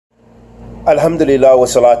Alhamdulillah wa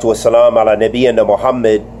salatu wa salam ala nabiyyina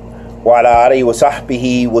Muhammad wa ala alihi wa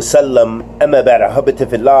sahbihi wa sallam, amma ba'd. Ahbabti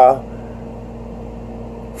fillah,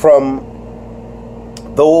 from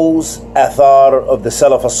those athar of the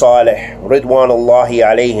Salaf as-Salih ridwanullahi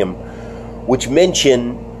alayhim, which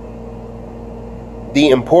mention the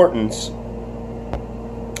importance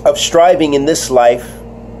of striving in this life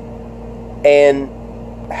and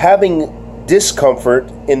having discomfort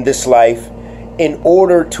in this life in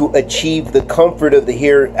order to achieve the comfort of the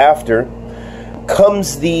hereafter,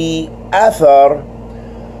 comes the athar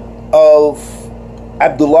of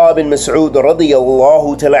Abdullah bin Mas'ud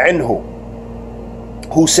radiyallahu ta'ala anhu,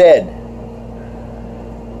 who said,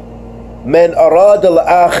 "Man arad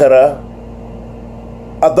al-akhirah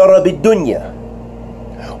adara bid-dunya,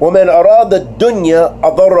 wa man arad ad-dunya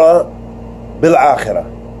adara bil-akhirah.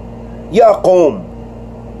 Ya qawm,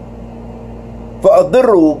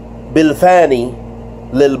 fa'adirru bil-fani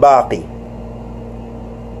lil-baqi."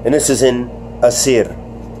 And this is in Asir.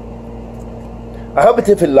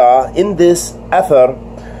 Ahbabti fillah, in this athar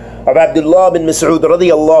of Abdullah bin Mas'ud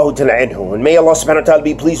radiyallahu ta'ala anhu, and may Allah subhanahu wa ta'ala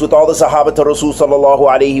be pleased with all the Sahaba to Rasul sallallahu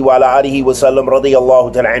alayhi wa ala alihi wa sallam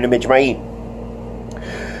radiyallahu ta'ala anhum ajma'een.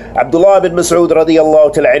 Abdullah bin Mas'ud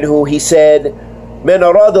radiyallahu ta'ala anhu, he said, "Man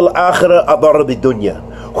arad al-akhirah adara bid-dunya."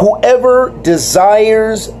 Whoever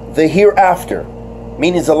desires the hereafter,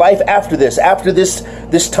 meaning the life after this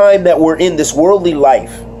time that we're in, this worldly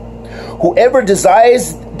life, whoever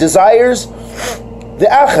desires the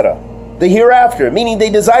akhirah, the hereafter, meaning they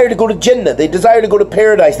desire to go to Jannah, they desire to go to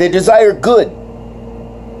paradise, they desire good,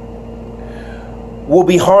 will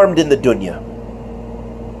be harmed in the dunya.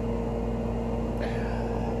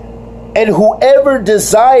 And whoever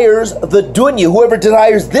desires the dunya, whoever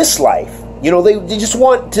desires this life, they just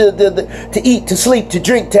want to eat, to sleep, to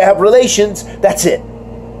drink, to have relations, that's it.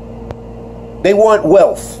 They want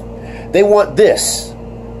wealth. They want this.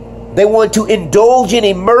 They want to indulge and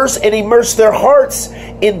immerse their hearts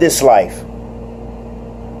in this life.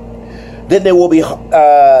 Then they will be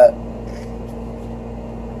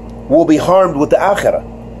harmed with the akhirah.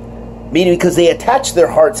 Meaning because they attach their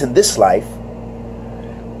hearts in this life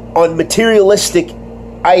on materialistic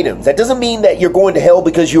items. That doesn't mean that you're going to hell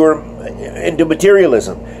because you're into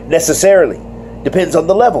materialism, necessarily. Depends on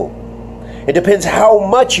the level. It depends how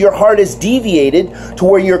much your heart is deviated to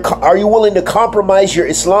where are you willing to compromise your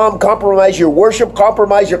Islam, compromise your worship,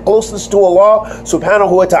 compromise your closeness to Allah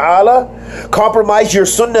subhanahu wa ta'ala, compromise your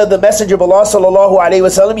sunnah, the message of Allah sallallahu alayhi wa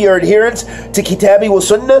sallam, your adherence to kitabi wa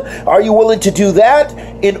sunnah. Are you willing to do that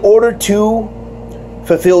in order to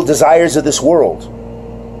fulfill desires of this world?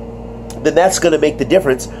 Then that's going to make the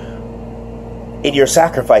difference in your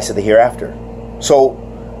sacrifice of the hereafter. So,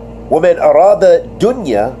 وَمَنْ أَرَادَ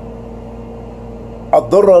dunya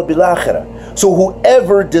adurra bil-akhirah. So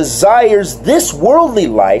whoever desires this worldly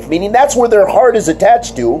life, meaning that's where their heart is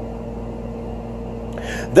attached to,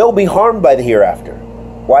 they'll be harmed by the hereafter.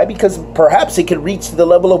 Why? Because perhaps it can reach to the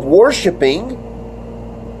level of worshipping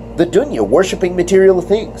the dunya, worshipping material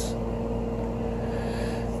things.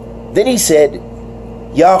 Then he said,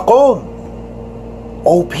 "Ya qawm,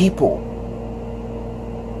 O people,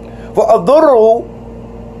 فَأَضُرُّوا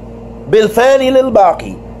بِالْفَانِ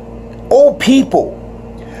لِلْبَاقِ." O people,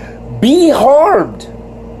 be harmed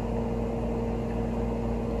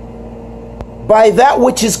by that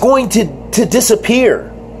which is going to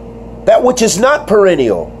disappear, that which is not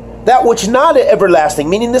perennial, that which is not everlasting,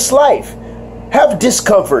 meaning this life. Have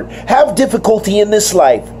discomfort, have difficulty in this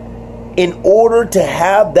life in order to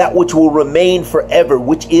have that which will remain forever,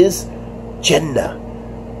 which is Jannah,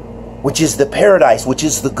 which is the paradise, which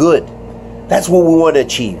is the good. That's what we want to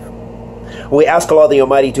achieve. We ask Allah the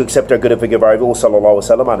Almighty to accept our good and forgive our evil. Sallallahu alaihi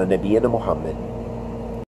wa sallam ala nabiyyina Muhammad.